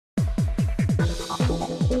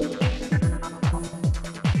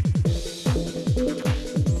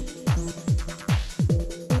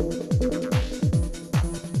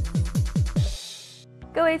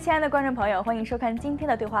位亲爱的观众朋友，欢迎收看今天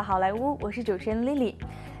的对话好莱坞，我是主持人 Lily。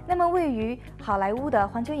那么位于好莱坞的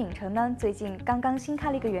环球影城呢，最近刚刚新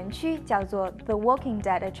开了一个园区，叫做 The Walking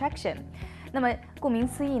Dead Attraction。那么顾名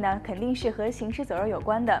思义呢，肯定是和行尸走肉有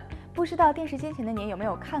关的。不知道电视机前的您有没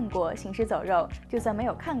有看过《行尸走肉》？就算没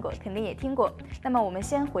有看过，肯定也听过。那么我们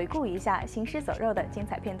先回顾一下《行尸走肉》的精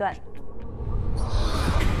彩片段。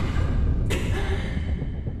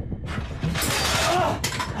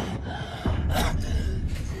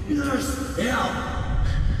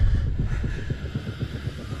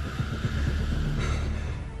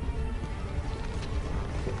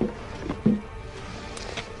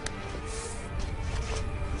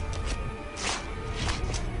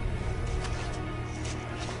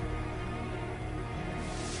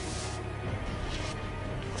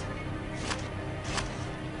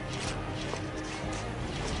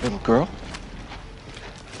Little girl?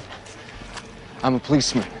 I'm a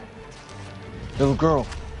policeman. Little girl.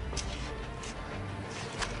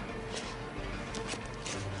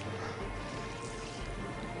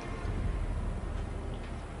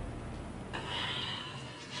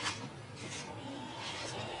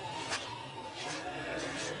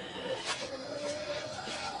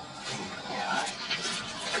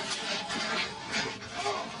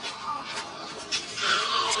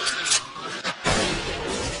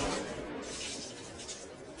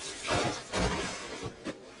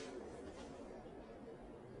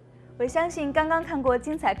我相信刚刚看过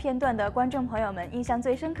精彩片段的观众朋友们，印象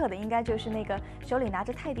最深刻的应该就是那个手里拿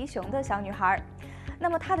着泰迪熊的小女孩。那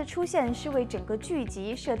么她的出现是为整个剧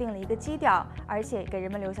集设定了一个基调，而且给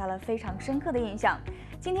人们留下了非常深刻的印象。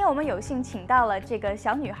今天我们有幸请到了这个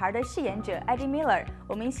小女孩的饰演者 Addy Miller，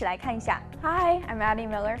 我们一起来看一下。Hi, I'm Addy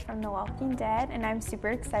Miller from The Walking Dead, and I'm super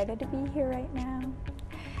excited to be here right now.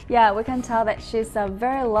 Yeah, we can tell that she's a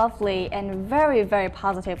very lovely and very, very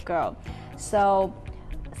positive girl.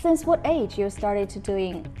 So,since what age you started to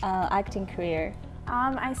doing acting career?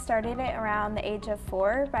 I started it around the age of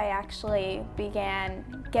 4, but I actually began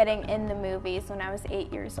getting in the movies when I was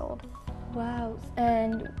 8 years old. Wow,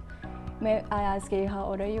 and may I ask you how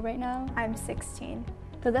old are you right now? I'm 16.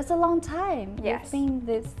 So that's a long time. Yes. You've been in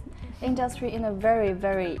this industry in a very,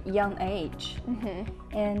 very young age.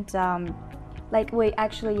 Mm-hmm. And like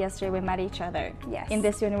yesterday we met each other. Yes. In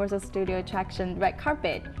this Universal Studio attraction red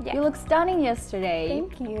carpet. Yeah. You look stunning yesterday.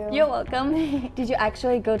 Thank you. You're welcome. Did you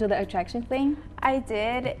actually go to the attraction thing? I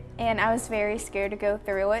did, and I was very scared to go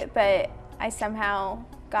through it, but I somehow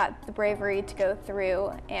got the bravery to go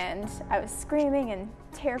through, and I was screaming and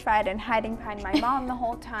terrified and hiding behind my mom the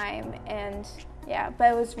whole time, and yeah,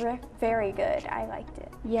 but it was very good. I liked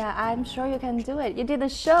it. Yeah, I'm sure you can do it. You did the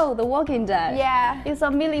show, The Walking Dead. Yeah. It's a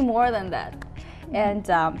million more than that. And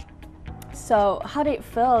so how did it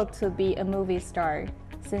feel to be a movie star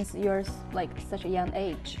since you're like such a young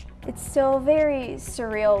age? It's still very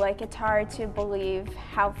surreal. Like, it's hard to believe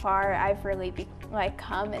how far I've really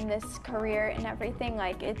come in this career and everything.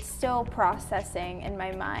 Like, it's still processing in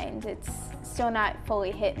my mind. It's still not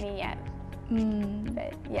fully hit me yet.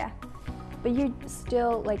 But yeah. But you're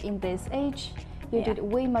still like in this age, you did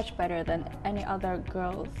way much better than any other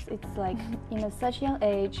girls. It's like in such young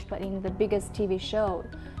age, but in the biggest TV show,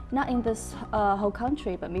 not in this whole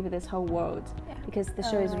country, but maybe this whole world, because the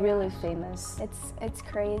show is really famous. It's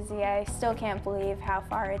crazy. I still can't believe how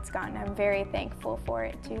far it's gone. I'm very thankful for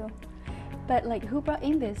it too. But like, who brought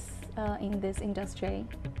in this industry?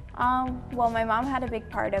 Well, my mom had a big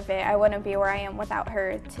part of it. I wouldn't be where I am without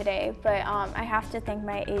her today, but I have to thank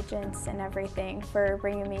my agents and everything for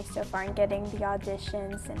bringing me so far and getting the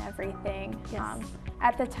auditions and everything. Yes.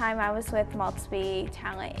 At the time, I was with Multi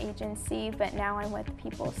Talent Agency, but now I'm with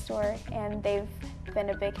People Store, and they've been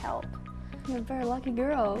a big help. You're a very lucky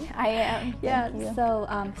girl. I am. Yeah. Thank you. So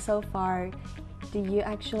so far, do you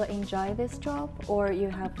actually enjoy this job, or you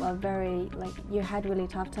have you had really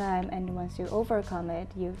tough time, and once you overcome it,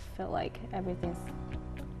 you feel like everything's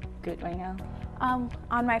good right now?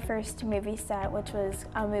 On my first movie set, which was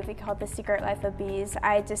a movie called The Secret Life of Bees,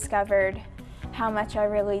 I discovered how much I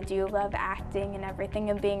really do love acting and everything,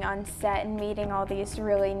 and being on set and meeting all these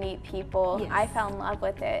really neat people. Yes. I fell in love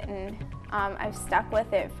with it, and I've stuck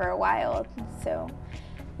with it for a while. So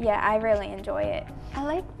yeah, I really enjoy it. I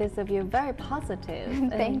like this of you, very positive and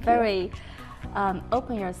Thank you. very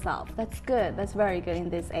open yourself. That's good. That's very good in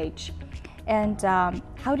this age. And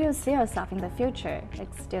how do you see yourself in the future,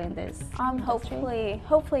 like still in this industry?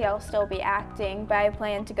 Hopefully I'll still be acting, but I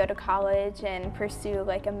plan to go to college and pursue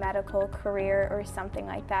like a medical career or something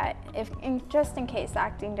like that, just in case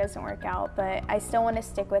acting doesn't work out, but I still want to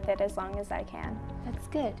stick with it as long as I can. That's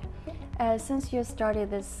good. Since you started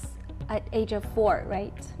this at age of 4,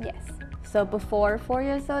 right? Yes. So before 4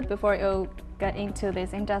 years old, before you got into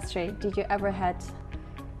this industry, did you ever had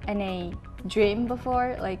any dream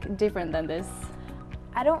before, like different than this?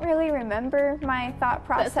 I don't really remember my thought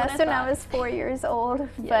process when I was 4 years old,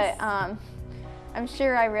 but I'm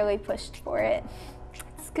sure I really pushed for it.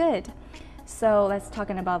 It's good. So let's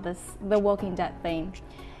talking about the Walking Dead thing.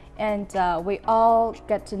 And we all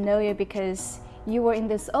get to know you because you were in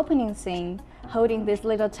this opening scene holding this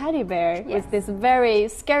little teddy bear with this very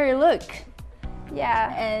scary look.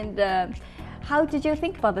 Yeah. And how did you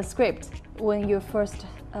think about the script when you first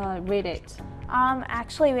read it?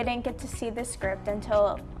 Actually, we didn't get to see the script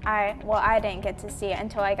until I didn't get to see it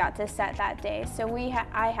until I got to set that day. So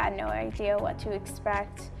I had no idea what to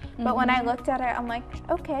expect. But when I looked at it, I'm like,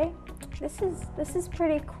 okay, this is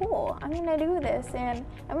pretty cool. I'm gonna do this, and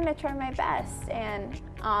I'm gonna try my best. And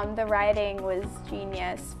the writing was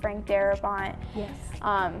genius. Frank Darabont. Yes.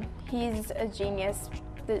 He's a genius,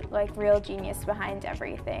 like real genius behind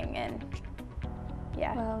everything. And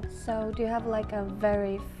yeah. Well, so do you have like a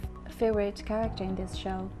very favorite character in this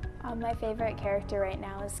show? My favorite character right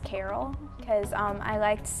now is Carol, because I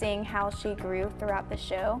liked seeing how she grew throughout the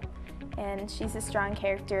show, and she's a strong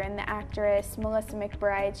character. And the actress, Melissa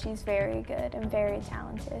McBride, she's very good and very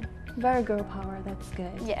talented. Very girl power, that's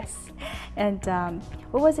good. Yes. And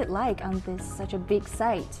what was it like on such a big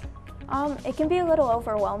site? It can be a little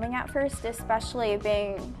overwhelming at first, especially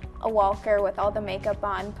being a walker with all the makeup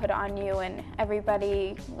put on you, and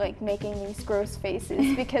everybody like making these gross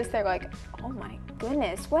faces because they're like, oh my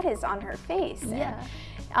goodness, what is on her face? Yeah.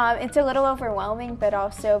 And, it's a little overwhelming, but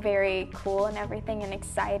also very cool and everything, and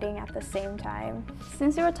exciting at the same time.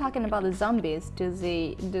 Since you were talking about the zombies, do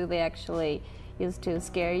they actually used to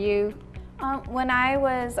scare you? When I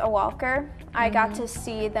was a walker, I got to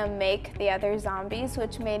see them make the other zombies,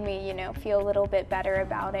 which made me, feel a little bit better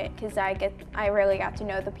about it, because I really got to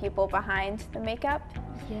know the people behind the makeup,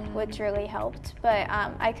 which really helped. But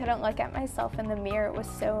I couldn't look at myself in the mirror. It was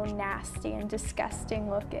so nasty and disgusting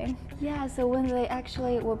looking. Yeah, so when they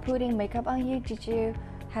actually were putting makeup on you, did you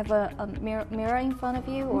have a mirror in front of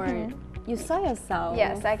you, or you saw yourself?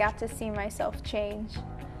 Yes, I got to see myself change.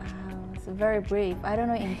 Wow, it's very brave. I don't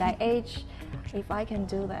know in that age if I can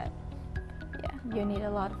do that. Yeah, you need a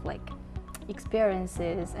lot of like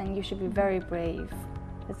experiences, and you should be very brave.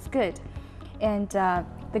 It's good. And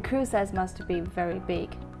the crew sets must be very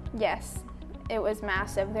big. Yes, it was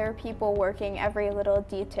massive. There were people working every little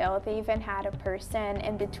detail. They even had a person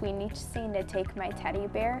in between each scene to take my teddy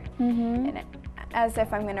bear, and as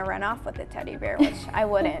if I'm gonna run off with the teddy bear, which I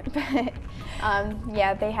wouldn't. But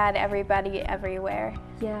yeah, they had everybody everywhere.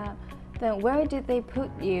 Yeah. Then where did they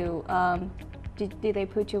put you? Did they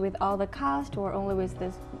put you with all the cast, or only with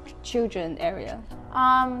this children area?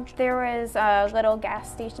 There was a little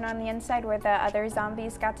gas station on the inside where the other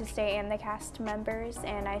zombies got to stay, and the cast members,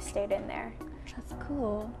 and I stayed in there. That's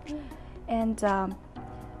cool. And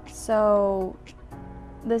so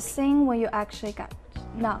the scene where you actually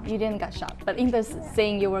you didn't get shot, but in the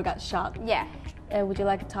scene you got shot. Yeah. Would you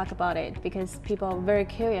like to talk about it? Because people are very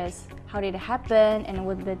curious. How did it happen, and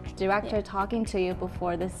was the director talking to you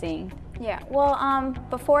before the scene? Yeah, well,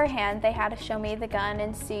 beforehand they had to show me the gun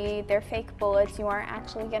and see they're fake bullets. You aren't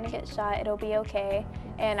actually gonna get shot. It'll be okay.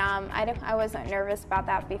 And I wasn't nervous about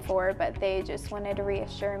that before, but they just wanted to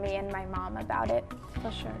reassure me and my mom about it.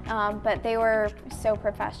 For sure. But they were so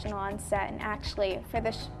professional on set, and actually for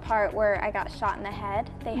this part where I got shot in the head,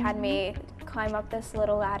 they had me climb up this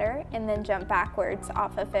little ladder and then jump backwards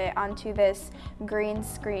off of it onto this green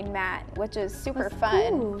screen mat, which is super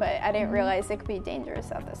fun, but I didn't realize it could be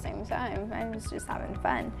dangerous at the same time. I was just having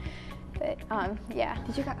fun. But yeah.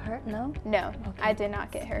 Did you get hurt? No? No, okay. I did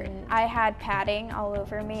not get hurt. I had padding all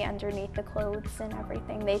over me underneath the clothes and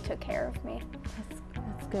everything. They took care of me.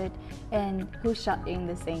 That's good. And who shot you in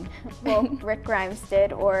the scene? Well, Rick Grimes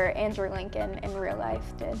did, or Andrew Lincoln in real life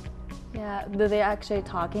did. Yeah, do they actually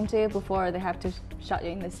talking to you before they have to shot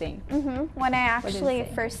you in the scene? When I actually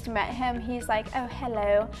first met him, he's like, oh,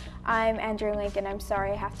 hello, I'm Andrew Lincoln, I'm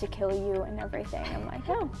sorry I have to kill you and everything. I'm like,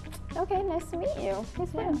 oh, okay, nice to meet you.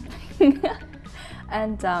 He's fun.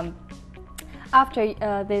 And after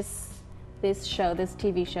this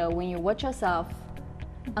TV show, when you watch yourself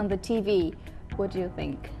on the TV, what do you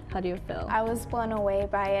think? How do you feel? I was blown away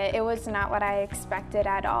by it. It was not what I expected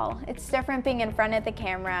at all. It's different being in front of the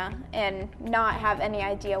camera and not have any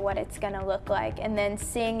idea what it's gonna look like, and then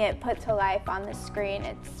seeing it put to life on the screen.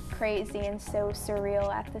 It's crazy and so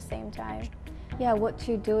surreal at the same time. Yeah, what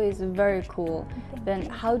you do is very cool. Then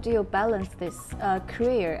how do you balance this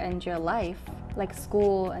career and your life? like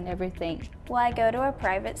school and everything? Well, I go to a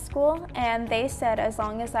private school, and they said as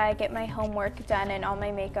long as I get my homework done and all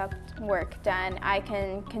my makeup work done, I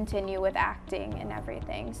can continue with acting and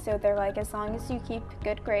everything. So they're like, as long as you keep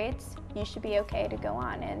good grades, you should be okay to go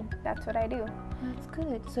on, and that's what I do. That's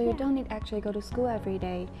good. So you don't need to actually go to school every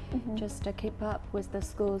day, just to keep up with the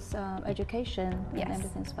school's education, Yes. and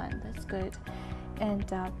everything's fine. That's good.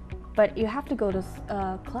 And but you have to go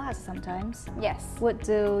to class sometimes. Yes. What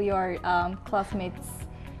do your classmates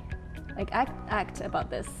like act about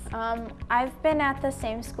this? I've been at the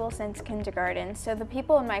same school since kindergarten, so the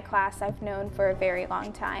people in my class I've known for a very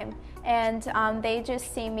long time, and they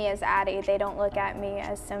just see me as Addy. They don't look at me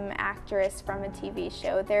as some actress from a TV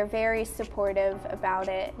show. They're very supportive about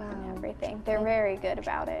it and everything. They're very good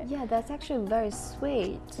about it. Yeah, that's actually very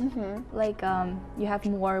sweet. Like you have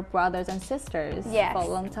more brothers and sisters Yes. for a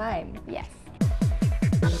long time. Yes.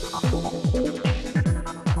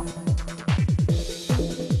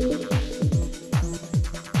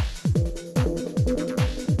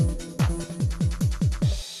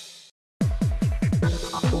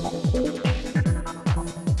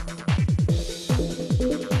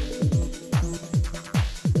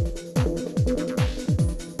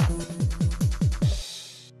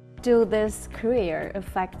 Do this career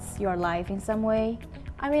affects your life in some way?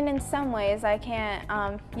 I mean, in some ways, I can't,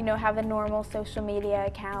 have a normal social media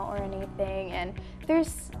account or anything, and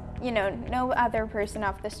there's, no other person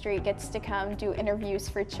off the street gets to come do interviews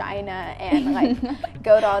for China and like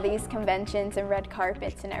go to all these conventions and red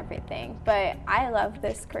carpets and everything. But I love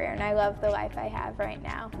this career, and I love the life I have right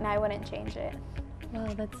now, and I wouldn't change it.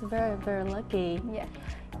 Well, that's very, very lucky. Yeah.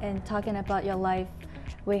 And talking about your life,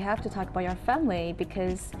 we have to talk about your family,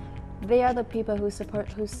 because they are the people who support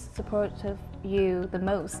you the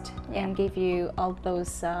most and give you all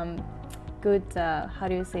those good how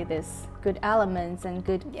do you say this, good elements and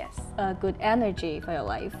good good energy for your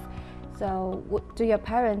life. So do your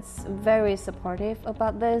parents very supportive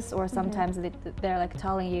about this, or sometimes they're like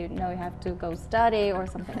telling you, no, you have to go study or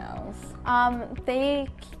something else? They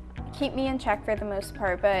keep me in check for the most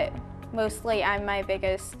part, but mostly I'm my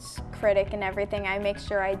biggest critic and everything. I make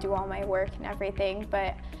sure I do all my work and everything,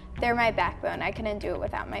 but they're my backbone. I couldn't do it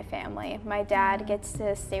without my family. My dad gets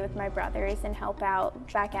to stay with my brothers and help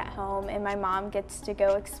out back at home, and my mom gets to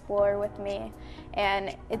go explore with me,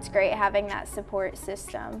 and it's great having that support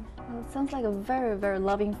system. Well, it sounds like a very, very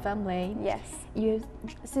loving family. Yes.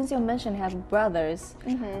 Since you mentioned you have brothers,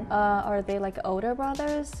 are they like older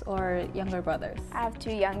brothers or younger brothers? I have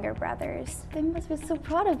 2 younger brothers. They must be so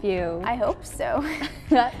proud of you. I hope so.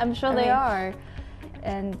 I'm sure they are.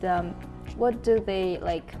 And what do they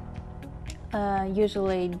like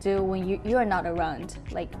usually do when you are not around,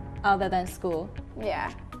 like other than school?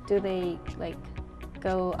 Yeah. Do they like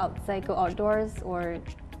go outside, go outdoors, or?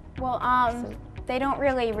 Well, they don't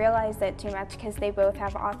really realize it too much because they both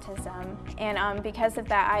have autism, and because of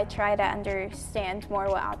that I try to understand more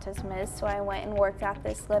what autism is, so I went and worked at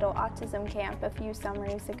this little autism camp a few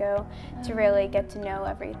summers ago to really get to know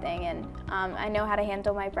everything, and I know how to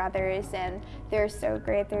handle my brothers, and they're so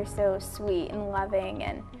great, they're so sweet and loving,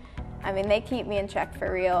 and I mean, they keep me in check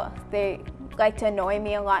for real. They like to annoy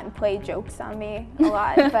me a lot and play jokes on me a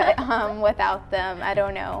lot, but without them, I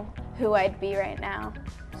don't know who I'd be right now.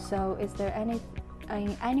 So is there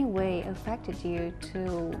any way affected you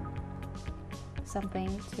to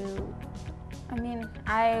something to? I mean,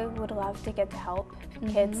 I would love to get to help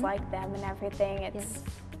kids like them and everything.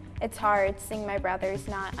 It's hard seeing my brothers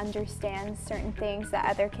not understand certain things that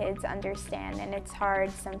other kids understand, and it's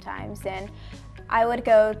hard sometimes. And I would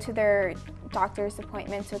go to their doctor's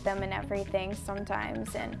appointments with them and everything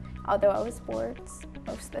sometimes, and although I was bored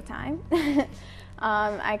most of the time,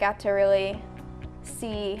 I got to really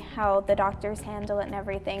see how the doctors handle it and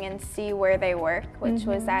everything, and see where they work, which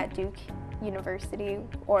was at Duke University,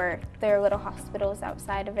 or their little hospitals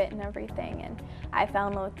outside of it and everything, and I fell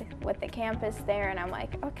in love with the campus there, and I'm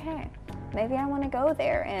like, okay, maybe I want to go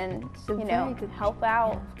there and help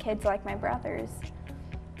out kids like my brothers.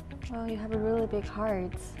 Well, you have a really big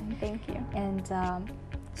heart. Thank you. And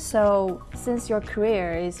so since your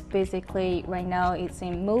career is basically right now it's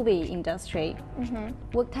in movie industry,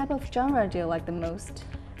 what type of genre do you like the most?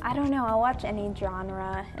 I don't know, I'll watch any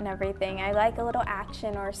genre and everything. I like a little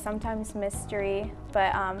action or sometimes mystery,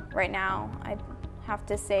 but right now I have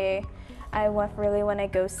to say I really want to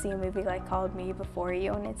go see a movie like called Me Before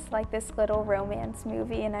You, and it's like this little romance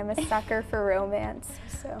movie, and I'm a sucker for romance.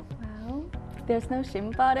 So. Well, there's no shame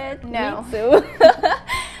about it. No. Me too.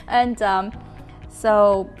 And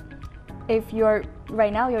so if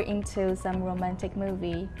right now you're into some romantic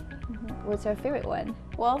movie, What's your favorite one?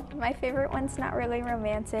 Well, my favorite one's not really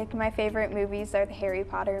romantic. My favorite movies are the Harry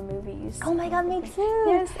Potter movies. Oh my God, me too.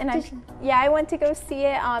 Yes, and I went to go see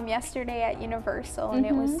it yesterday at Universal, and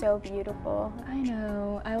it was so beautiful. I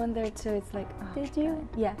know. I went there too. It's like, oh, Did you?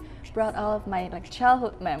 God. Yeah, brought all of my like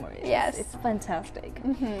childhood memories. Yes. It's fantastic.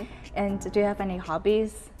 And do you have any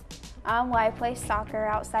hobbies? Well, I play soccer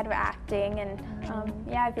outside of acting, and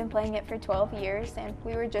yeah, I've been playing it for 12 years, and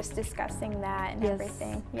we were just discussing that and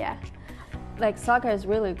everything. Yeah. Like soccer is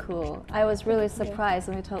really cool. I was really surprised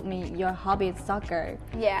when you told me your hobby is soccer.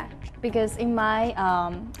 Yeah. Because in my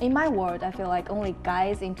world, I feel like only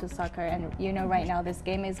guys into soccer, and you know right now this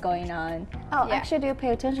game is going on. Oh, actually, do you pay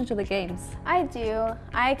attention to the games? I do.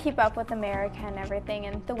 I keep up with America and everything,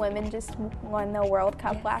 and the women just won the World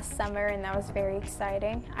Cup last summer, and that was very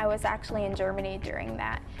exciting. I was actually in Germany during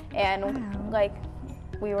that, and like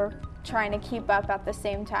we were trying to keep up at the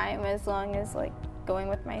same time as long as like going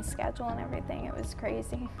with my schedule and everything. It was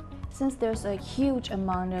crazy. Since there's a huge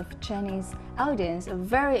amount of Chinese audience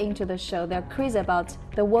very into the show, they're crazy about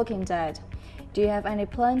The Walking Dead. Do you have any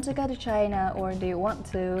plan to go to China, or do you want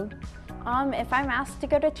to? If I'm asked to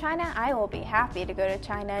go to China, I will be happy to go to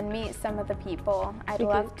China and meet some of the people. I'd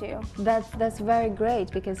love to. That's very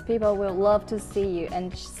great, because people will love to see you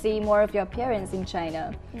and see more of your appearance in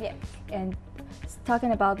China. Yes. And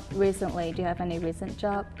talking about recently, do you have any recent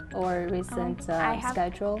job or recent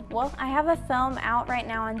schedule? Well, I have a film out right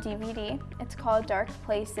now on DVD. It's called Dark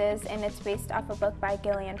Places, and it's based off a book by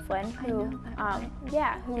Gillian Flynn, who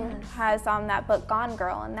has that book Gone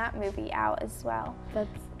Girl and that movie out as well.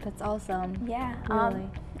 That's awesome. Yeah. Really.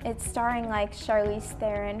 It's starring like Charlize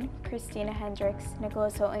Theron, Christina Hendricks,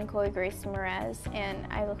 Nicholas Hoult, and Chloe Grace Moretz, and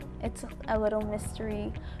it's a little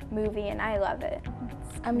mystery movie, and I love it.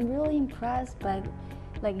 I'm really impressed by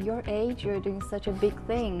like your age. You're doing such a big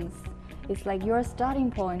things. It's like your starting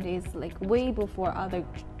point is like way before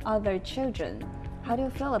other children. How do you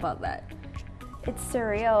feel about that? It's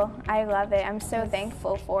surreal. I love it. I'm so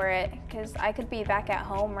thankful for it, because I could be back at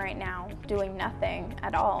home right now doing nothing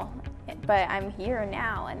at all, but I'm here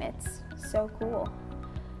now, and it's so cool.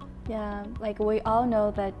 Yeah, like we all know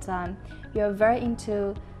that you're very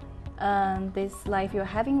into this life you're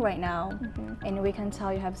having right now, and we can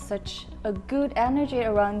tell you have such a good energy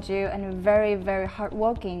around you and very, very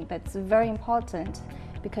hardworking. That's very important,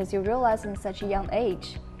 because you realize in such a young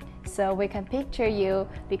age. So we can picture you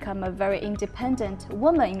become a very independent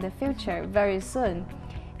woman in the future very soon.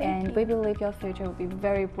 And we believe your future will be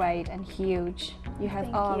very bright and huge. You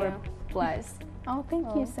have all our bless. Oh,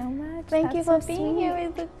 thank you so much. Thank you for being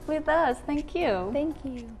here with us. Thank you. Thank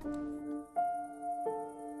you.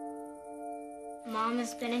 Mom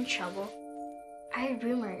has been in trouble. I heard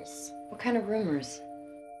rumors. What kind of rumors?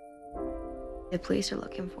 The police are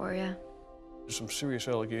looking for you. There's some serious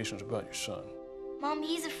allegations about your son. Mom,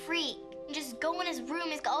 he's a freak. You just go in his room,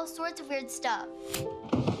 he's got all sorts of weird stuff.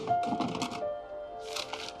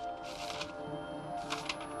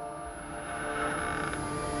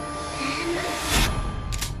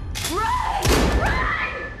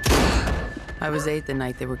 I was 8 the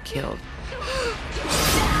night they were killed.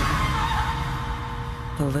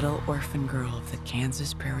 The little orphan girl of the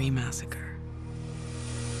Kansas Prairie Massacre.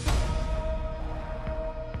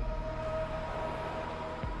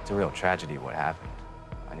 It's a real tragedy what happened.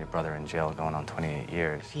 And your brother in jail going on 28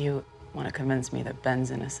 years. If you want to convince me that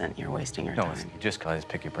Ben's innocent, you're wasting your time. No, just cause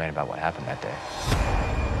pick your brain about what happened that day.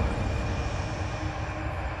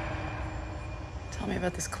 Tell me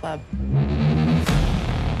about this club.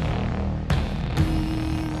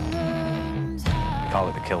 We call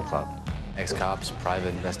it the Kill Club. Ex-cops,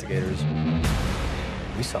 private investigators.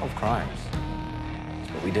 We solve crimes.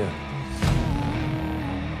 That's what we do.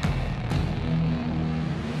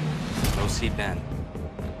 Go see Ben.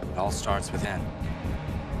 It all starts with N.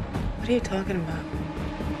 What are you talking about?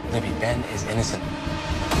 Libby, Ben is innocent.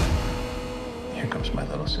 Here comes my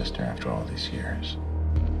little sister after all these years.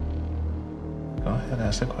 Go ahead,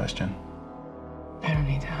 ask the question. I don't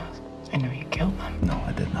need to ask. I know you killed them. No,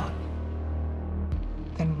 I did not.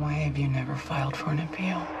 Then why have you never filed for an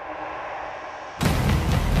appeal?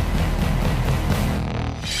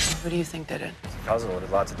 Who do you think did it? It's a puzzle.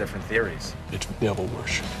 There's lots of different theories. It's devil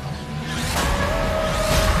worship.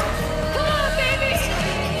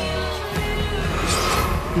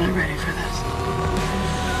 I'm not ready for this.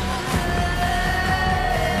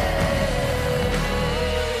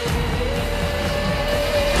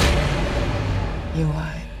 You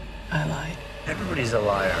lied. I lied. Everybody's a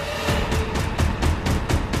liar.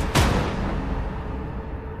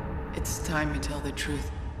 It's time to tell the truth.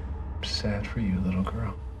 Sad for you, little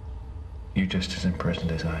girl. You're just as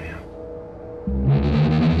imprisoned as I am.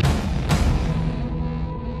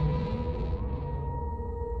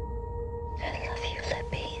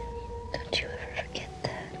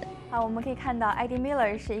 我们可以看到 Addy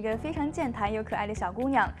Miller 是一个非常健谈又可爱的小姑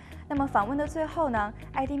娘。那么访问的最后呢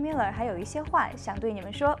 ，Addy Miller 还有一些话想对你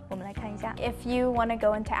们说，我们来看一下。If you want to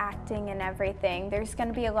go into acting and everything, there's going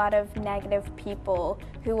to be a lot of negative people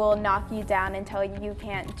who will knock you down and tell you you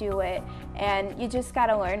can't do it, and you just got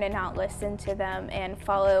to learn to not listen to them and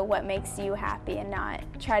follow what makes you happy and not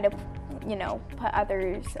try to put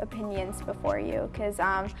others' opinions before you, because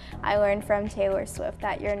I learned from Taylor Swift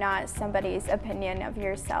that you're not somebody's opinion of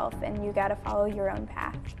yourself and you gotta follow your own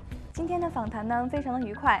path. 今天的访谈呢非常的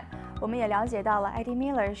愉快，我们也了解到了 Addy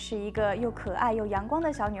Miller 是一个又可爱又阳光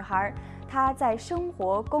的小女孩，她在生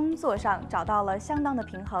活工作上找到了相当的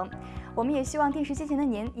平衡。我们也希望电视机前的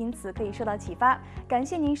您因此可以受到启发。感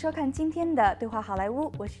谢您收看今天的对话好莱坞，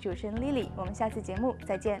我是主持人 Lily， 我们下次节目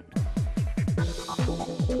再见。